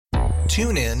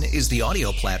TuneIn is the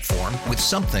audio platform with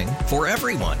something for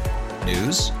everyone.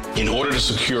 News. In order to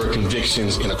secure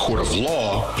convictions in a court of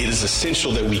law, it is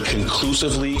essential that we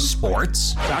conclusively.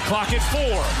 Sports. Got clock at 4.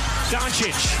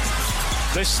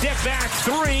 Doncic. The step back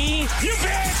 3. You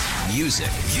bet. Music.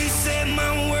 You set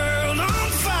my world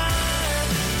on fire.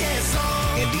 Yes,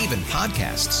 and even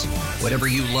podcasts. Whatever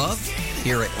you love,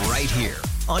 hear it right here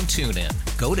on TuneIn.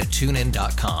 Go to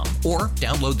TuneIn.com or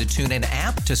download the TuneIn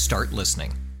app to start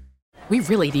listening. We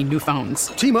really need new phones.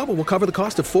 T-Mobile will cover the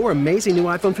cost of 4 amazing new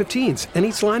iPhone 15s, and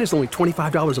each line is only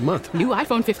 $25 a month. New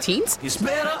iPhone 15s? it's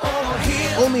better over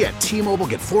here. Only at T-Mobile,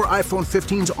 get 4 iPhone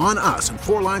 15s on us and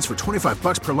 4 lines for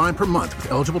 $25 per line per month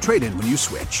with eligible trade-in when you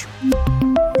switch.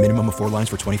 Minimum of 4 lines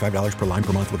for $25 per line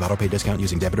per month with autopay discount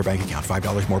using debit or bank account.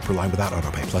 $5 more per line without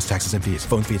autopay, plus taxes and fees.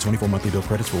 Phone fee at 24 monthly bill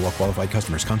credits for well-qualified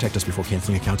customers. Contact us before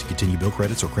canceling account to continue bill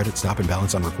credits or credit stop and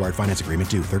balance on required finance agreement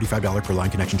due. $35 per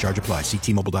line connection charge applies. See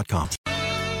T-Mobile.com.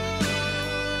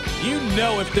 You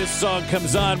know if this song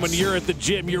comes on when you're at the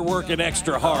gym, you're working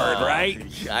extra hard, right?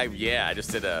 I just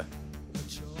did a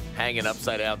hanging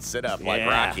upside down sit-up like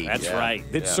Rocky. That's right.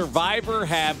 Did Survivor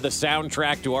have the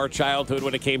soundtrack to our childhood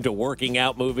when it came to working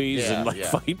out movies and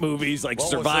fight movies? Like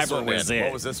Survivor was in.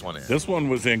 What was this one in? This one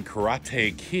was in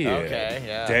Karate Kid. Okay,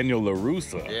 yeah. Daniel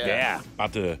LaRusso. Yeah.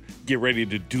 About to get ready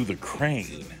to do the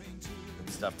crane.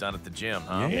 Stuff done at the gym,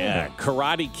 huh? Yeah.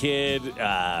 Karate Kid,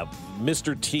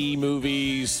 Mr. T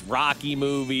movies, Rocky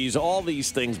movies, all these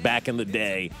things back in the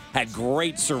day had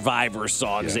great Survivor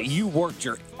songs that you worked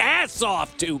your ass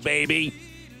off to, baby.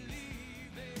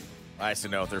 I used to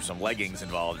know if there's some leggings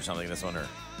involved or something this one.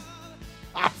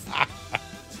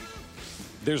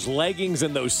 There's leggings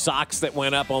and those socks that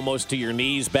went up almost to your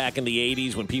knees back in the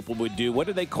 80s when people would do, what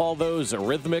did they call those?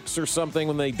 Arrhythmics or something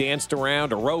when they danced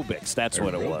around? Aerobics, that's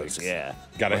what it was, yeah.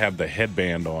 Got to have the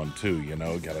headband on, too, you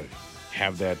know. Got to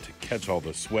have that to catch all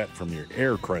the sweat from your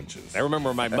air crunches. I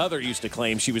remember my mother used to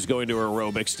claim she was going to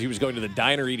aerobics. She was going to the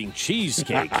diner eating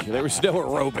cheesecake. There was no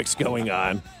aerobics going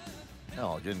on.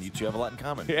 Oh, you two have a lot in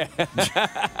common. Yeah.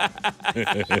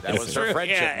 That was her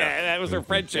friendship nook. That was her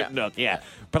friendship nook, yeah.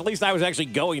 But at least I was actually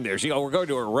going there. We're going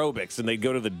to aerobics, and they'd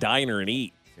go to the diner and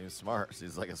eat. She's smart.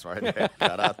 She's like a smart man.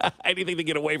 Got out there. Anything to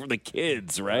get away from the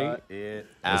kids, right?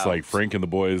 It's like Frank and the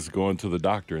boys going to the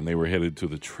doctor, and they were headed to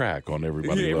the track on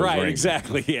Everybody Loves Right, Raymond.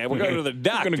 Exactly. Yeah, we're going to the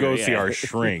doctor. We're going to go see our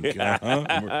shrink.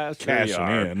 We're cashing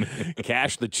in.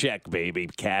 Cash the check, baby.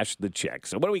 Cash the check.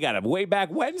 So what do we got? Way back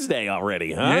Wednesday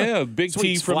already, huh? Yeah, Big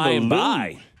T from flying the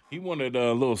by. He wanted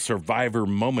a little Survivor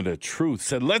moment of truth.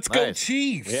 Said, "Let's go,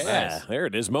 Chiefs!" Yeah, there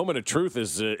it is. Moment of truth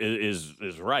is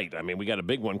right. I mean, we got a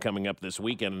big one coming up this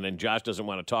weekend, and then Josh doesn't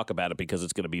want to talk about it because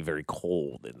it's going to be very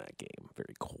cold in that game.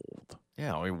 Very cold.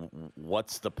 Yeah, I mean,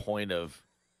 what's the point of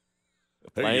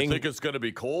playing? Hey, you think it's going to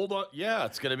be cold? Yeah,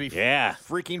 it's going to be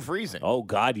freaking freezing. Oh,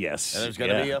 God, yes. And there's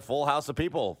going to be a full house of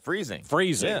people freezing.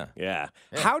 Yeah.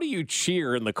 How do you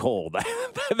cheer in the cold?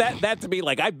 that to me,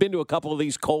 like, I've been to a couple of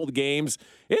these cold games.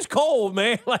 It's cold,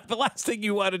 man. Like, the last thing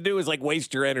you want to do is, like,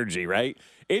 waste your energy, right?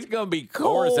 It's going to be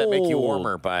cold. Or does that make you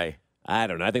warmer by... I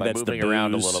don't know. I think that's the booze. Moving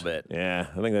around a little bit. Yeah,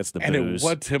 I think that's the and booze. And at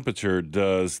what temperature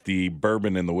does the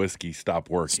bourbon and the whiskey stop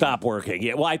working?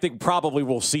 Yeah, well, I think probably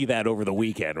we'll see that over the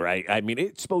weekend, right? I mean,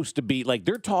 it's supposed to be, like,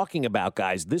 they're talking about,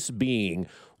 guys, this being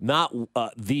not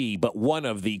but one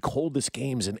of the coldest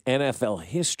games in NFL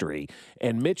history.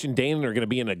 And Mitch and Dana are going to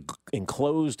be in an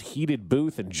enclosed, heated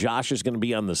booth, and Josh is going to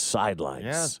be on the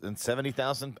sidelines. Yeah, and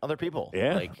 70,000 other people.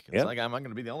 Yeah. It's like I'm not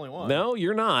going to be the only one. No,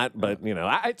 you're not. But, you know,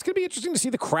 it's going to be interesting to see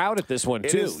the crowd at this one,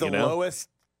 too. It is the lowest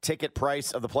ticket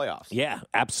price of the playoffs. Yeah,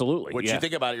 absolutely. When you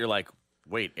think about it, you're like,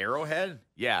 wait, Arrowhead?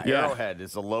 Yeah, Arrowhead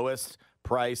is the lowest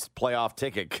price playoff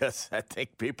ticket because I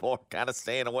think people are kind of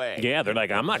staying away. Yeah, they're like,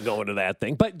 I'm not going to that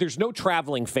thing. But there's no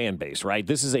traveling fan base, right?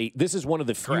 This is one of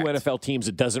the few NFL teams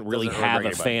that doesn't really have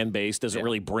a fan base, doesn't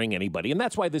really bring anybody. And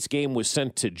that's why this game was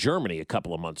sent to Germany a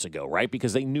couple of months ago, right?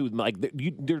 Because they knew, like,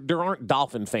 there aren't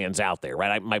Dolphin fans out there,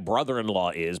 right? My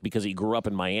brother-in-law is because he grew up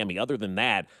in Miami. Other than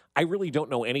that, I really don't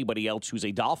know anybody else who's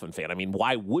a Dolphin fan. I mean,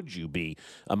 why would you be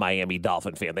a Miami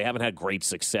Dolphin fan? They haven't had great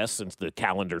success since the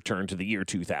calendar turned to the year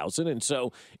 2000, and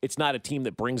so it's not a team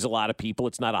that brings a lot of people.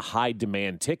 It's not a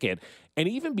high-demand ticket. And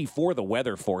even before the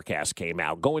weather forecast came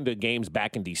out, going to games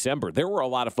back in December, there were a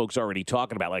lot of folks already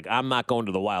talking about, like, I'm not going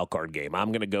to the wild card game.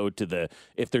 I'm going to go to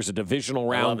if there's a divisional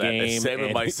round game.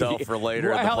 Saving myself for later.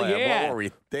 Well, What were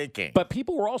we thinking? But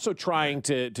people were also trying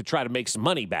to try to make some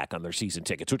money back on their season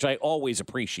tickets, which I always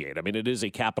appreciate. I mean, it is a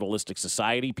capitalistic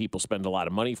society. People spend a lot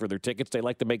of money for their tickets. They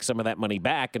like to make some of that money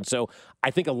back. And so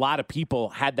I think a lot of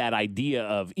people had that idea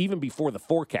of, even before the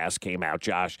forecast came out,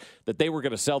 Josh, that they were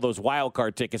going to sell those wild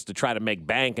card tickets to try to make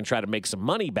bank and try to make some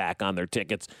money back on their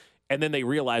tickets. And then they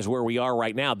realize where we are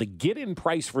right now. The get-in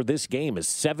price for this game is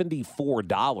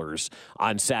 $74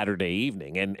 on Saturday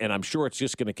evening, and I'm sure it's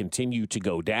just going to continue to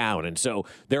go down. And so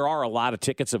there are a lot of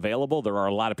tickets available. There are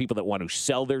a lot of people that want to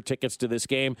sell their tickets to this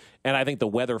game, and I think the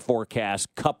weather forecast,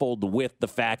 coupled with the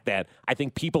fact that I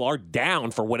think people are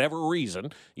down for whatever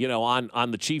reason,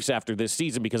 on the Chiefs after this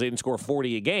season because they didn't score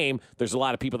 40 a game, there's a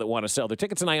lot of people that want to sell their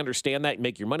tickets, and I understand that,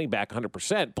 make your money back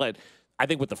 100%, but I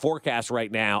think with the forecast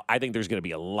right now, I think there's going to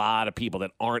be a lot of people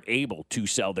that aren't able to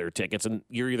sell their tickets, and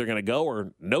you're either going to go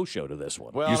or no show to this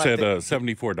one. Well, you said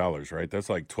 $74, right?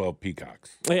 That's like 12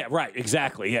 peacocks. Yeah, right.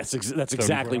 Exactly. Yes, that's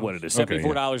exactly what it is.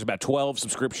 $74, about 12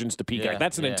 subscriptions to Peacock.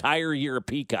 That's an entire year of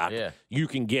Peacock you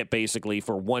can get basically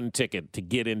for one ticket to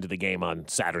get into the game on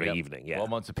Saturday evening. Yeah,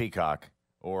 12 months of Peacock.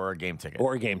 Or a game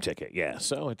ticket. Yeah.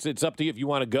 So it's up to you. If you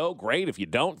want to go, great. If you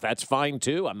don't, that's fine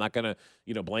too. I'm not going to,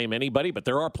 blame anybody, but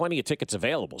there are plenty of tickets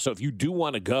available. So if you do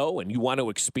want to go and you want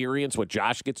to experience what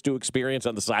Josh gets to experience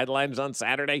on the sidelines on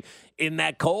Saturday in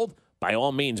that cold, by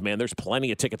all means, man, there's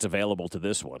plenty of tickets available to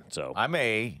this one. So I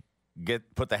may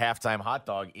put the halftime hot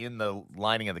dog in the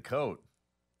lining of the coat.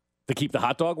 To keep the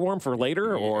hot dog warm for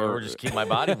later, or just keep my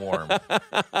body warm with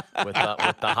the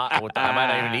hot. I might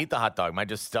not even eat the hot dog. I might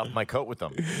just stuff my coat with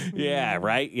them. Yeah,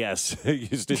 right. Yes, you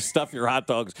just stuff your hot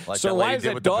dogs. Like so why is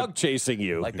that dog chasing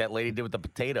you? Like that lady did with the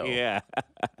potato. Yeah,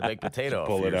 the baked potato.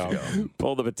 Pull it out.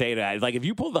 Pull the potato out. Like if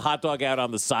you pull the hot dog out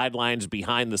on the sidelines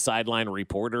behind the sideline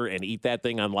reporter and eat that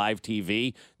thing on live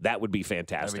TV, that would be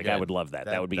fantastic. I would love that.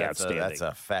 That would be outstanding. That's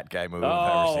a fat guy move. Oh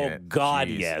I've ever seen it. God,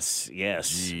 Jeez.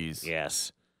 yes. Jeez.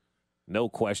 Yes. No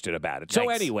question about it. Yikes. So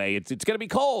anyway, it's going to be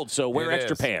cold, so wear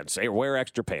extra pants. Wear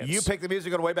extra pants. You pick the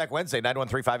music on Way Back Wednesday,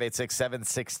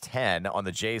 913-586-7610 on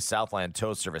the Jay's Southland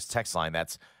Tow Service text line.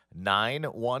 That's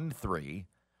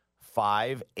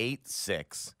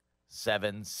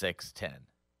 913-586-7610.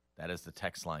 That is the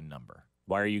text line number.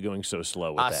 Why are you going so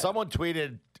slow with that? Someone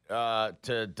tweeted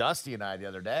to Dusty and I the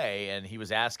other day, and he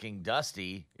was asking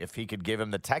Dusty if he could give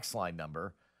him the text line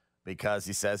number because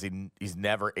he says he's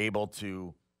never able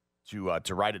to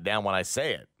write it down when I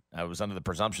say it. I was under the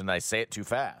presumption that I say it too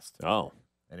fast. Oh.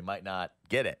 And he might not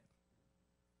get it.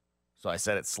 So I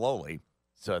said it slowly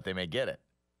so that they may get it.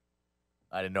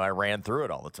 I didn't know I ran through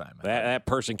it all the time. That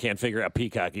person can't figure out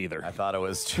Peacock either. I thought it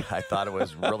was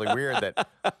really weird that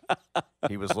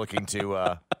he was looking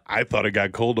to. I thought it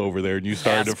got cold over there and you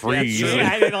started to freeze. Yeah,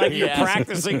 I didn't like you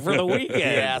practicing for the weekend. He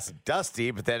asked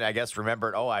Dusty, but then I guess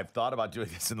remembered, I've thought about doing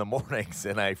this in the mornings,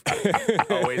 and I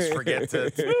always forget to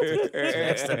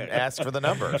ask for the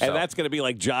number. So. And that's going to be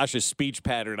like Josh's speech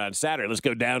pattern on Saturday. Let's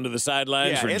go down to the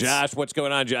sidelines for Josh. What's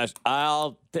going on, Josh?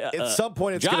 At some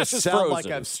point, it's going to sound like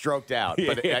I'm stroked out,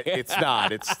 but it's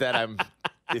not. It's that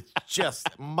it's just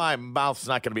my mouth's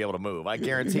not going to be able to move. I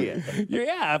guarantee it.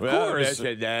 Yeah, of course.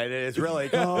 It's really.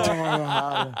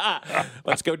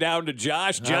 Let's go down to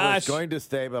Josh. Josh. I was going to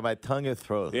stay, but my tongue is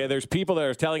frozen. Yeah, there's people that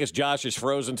are telling us Josh is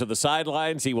frozen to the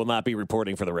sidelines. He will not be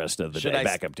reporting for the rest of the day.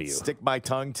 Back up to you. Stick my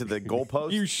tongue to the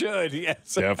goalpost? You should,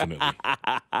 yes. Definitely.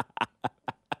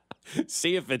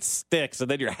 See if it sticks, and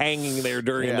then you're hanging there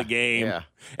during the game. Yeah.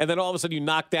 And then all of a sudden you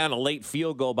knock down a late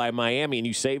field goal by Miami and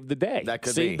you save the day. That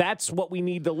could be. That's what we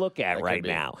need to look at right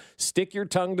now. Stick your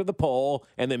tongue to the pole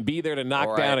and then be there to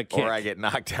knock down a kick. Or I get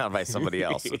knocked down by somebody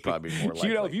else. It'd probably be more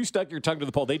likely. If you stuck your tongue to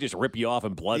the pole, they just rip you off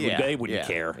and blood. They wouldn't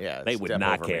care. Yeah, they would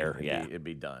not care. It'd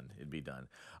be done.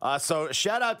 So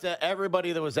shout out to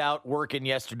everybody that was out working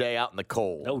yesterday out in the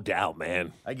cold. No doubt,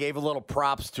 man. I gave a little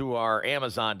props to our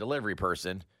Amazon delivery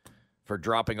person for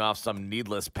dropping off some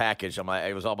needless package.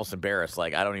 I was almost embarrassed.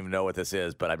 Like, I don't even know what this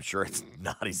is, but I'm sure it's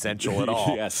not essential at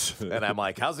all. Yes. And I'm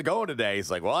like, how's it going today? He's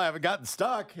like, well, I haven't gotten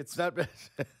stuck. It's not.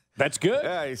 That's good.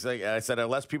 Yeah, he's like, I said,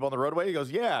 less people on the roadway? He goes,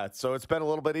 yeah, so it's been a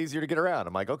little bit easier to get around.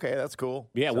 I'm like, okay, that's cool.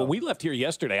 Yeah, when we left here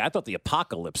yesterday, I thought the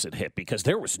apocalypse had hit because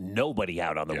there was nobody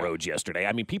out on the roads yesterday.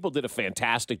 I mean, people did a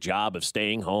fantastic job of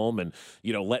staying home and,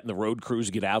 letting the road crews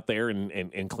get out there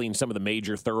and clean some of the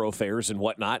major thoroughfares and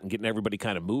whatnot and getting everybody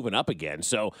kind of moving up again.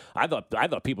 So I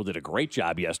thought people did a great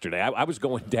job yesterday. I was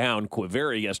going down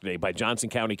Quivira yesterday by Johnson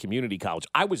County Community College.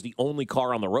 I was the only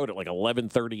car on the road at like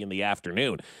 11:30 in the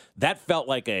afternoon. That felt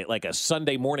like a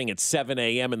Sunday morning at 7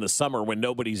 a.m. in the summer when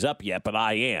nobody's up yet, but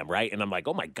I am, right? And I'm like,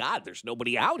 oh, my God, there's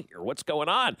nobody out here. What's going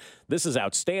on? This is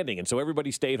outstanding. And so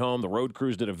everybody stayed home. The road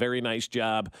crews did a very nice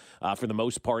job for the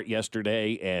most part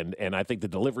yesterday, and I think the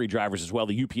delivery drivers as well.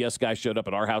 The UPS guy showed up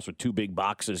at our house with 2 big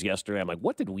boxes yesterday. I'm like,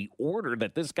 what did we order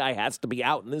that this guy has to be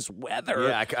out in this weather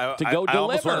to go deliver? I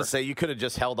almost want to say you could have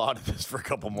just held on to this for a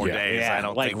couple more days. Yeah, I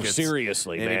don't think seriously,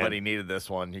 seriously, anybody needed this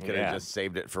one. You could have just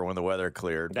saved it for when the weather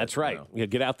cleared. That's right.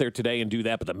 Get out out there today and do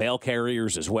that, but the mail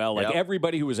carriers as well. Like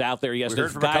everybody who was out there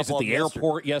yesterday, guys at the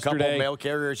airport yesterday. A couple of mail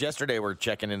carriers yesterday were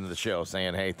checking into the show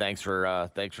saying, hey, thanks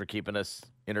for keeping us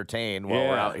entertained while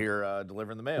we're out here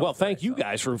delivering the mail. Well, thank you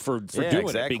guys for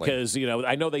doing it, because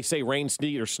I know they say rain,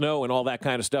 sleet, or snow and all that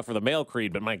kind of stuff for the mail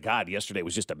creed, but my God, yesterday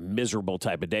was just a miserable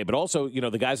type of day. But also,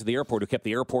 the guys at the airport who kept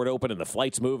the airport open and the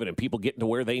flights moving and people getting to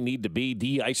where they need to be,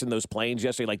 de-icing those planes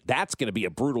yesterday, like that's going to be a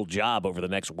brutal job over the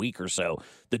next week or so.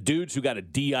 The dudes who got to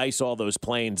de-ice all those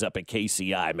planes up at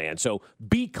KCI, man. So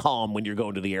be calm when you're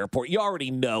going to the airport. You already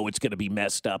know it's going to be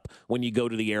messed up when you go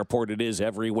to the airport. It is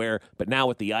everywhere. But now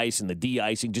with the ice and the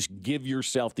de-icing, just give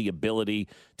yourself the ability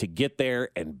to get there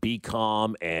and be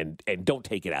calm and don't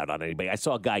take it out on anybody. I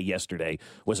saw a guy yesterday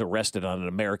was arrested on an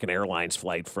American Airlines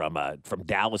flight from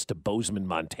Dallas to Bozeman,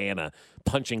 Montana,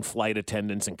 punching flight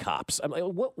attendants and cops. I'm like,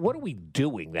 what are we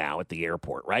doing now at the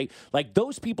airport, right? Like,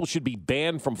 those people should be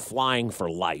banned from flying for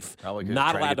life.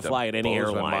 Not allowed to fly at any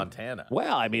airline. Montana.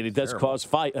 Well, I mean, it does cause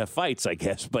fights, I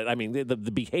guess, but I mean, the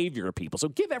behavior of people. So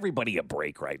give everybody a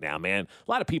break right now, man.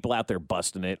 A lot of people out there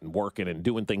busting it and working and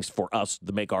doing things for us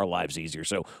to make our lives easier.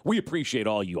 So we appreciate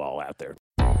all you all out there.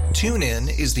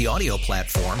 TuneIn is the audio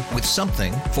platform with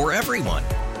something for everyone.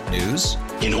 News.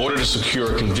 In order to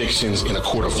secure convictions in a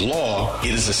court of law,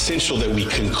 it is essential that we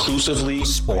conclusively.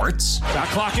 Sports. Shot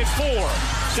clock at 4.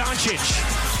 Doncic.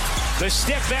 The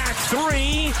step back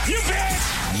 3. You bet.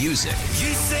 Music.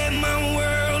 You set my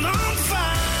world on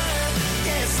fire.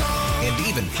 Yes, and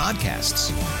even podcasts.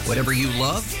 Whatever you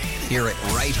love, hear it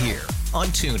right here on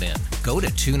TuneIn. Go to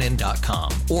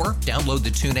TuneIn.com or download the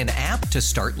TuneIn app to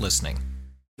start listening.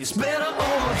 It's better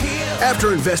over here.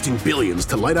 After investing billions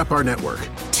to light up our network,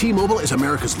 T-Mobile is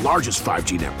America's largest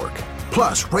 5G network.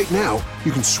 Plus, right now,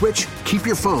 you can switch, keep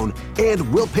your phone,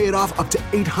 and we'll pay it off up to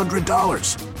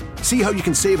 $800. See how you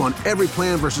can save on every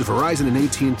plan versus Verizon and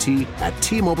AT&T at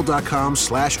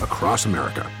T-Mobile.com/across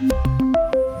America.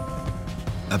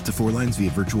 Up to 4 lines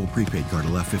via virtual prepaid card.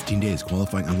 Allow 15 days.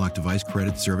 Qualifying unlocked device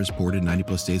credit service ported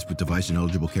 90-plus days with device and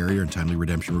eligible carrier and timely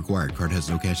redemption required. Card has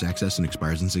no cash access and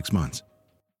expires in 6 months.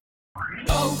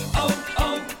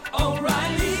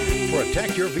 O'Reilly.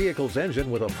 Protect your vehicle's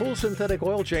engine with a full synthetic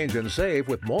oil change and save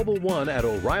with Mobile One at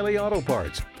O'Reilly Auto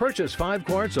Parts. Purchase 5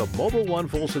 quarts of Mobile One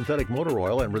full synthetic motor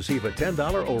oil and receive a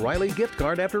 $10 O'Reilly gift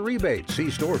card after rebate. See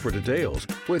store for details.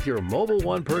 With your Mobile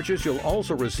One purchase, you'll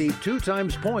also receive 2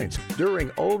 times points during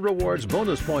O Rewards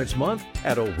Bonus Points Month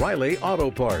at O'Reilly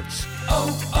Auto Parts.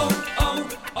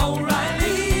 O'Reilly.